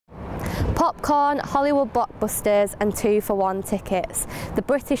Popcorn, Hollywood blockbusters and 2-for-1 tickets. The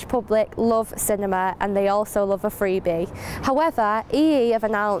British public love cinema and they also love a freebie. However, EE have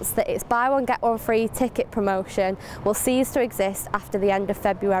announced that its buy one get one free ticket promotion will cease to exist after the end of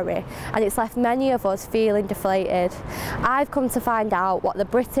February, and it's left many of us feeling deflated. I've come to find out what the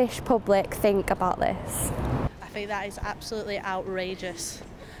British public think about this. I think that is absolutely outrageous.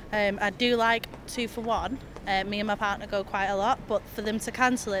 I do like 2-for-1. Me and my partner go quite a lot, but for them to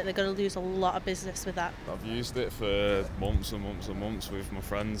cancel it, they're going to lose a lot of business with that. I've used it for months and months and months with my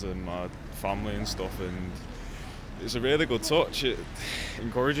friends and my family and stuff, and it's a really good touch. It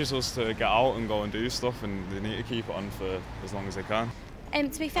encourages us to get out and go and do stuff, and they need to keep it on for as long as they can.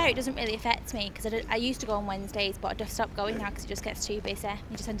 To be fair, it doesn't really affect me because I used to go on Wednesdays, but I just stopped going now because it just gets too busy.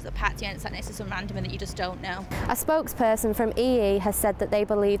 You just end up packed, and sat next to some randomer that you just don't know. A spokesperson from EE has said that they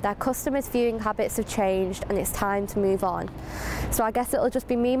believe their customers' viewing habits have changed and it's time to move on. So I guess it'll just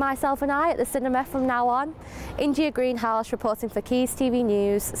be me, myself and I at the cinema from now on. India Greenhouse reporting for Keys TV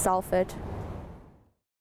News, Salford.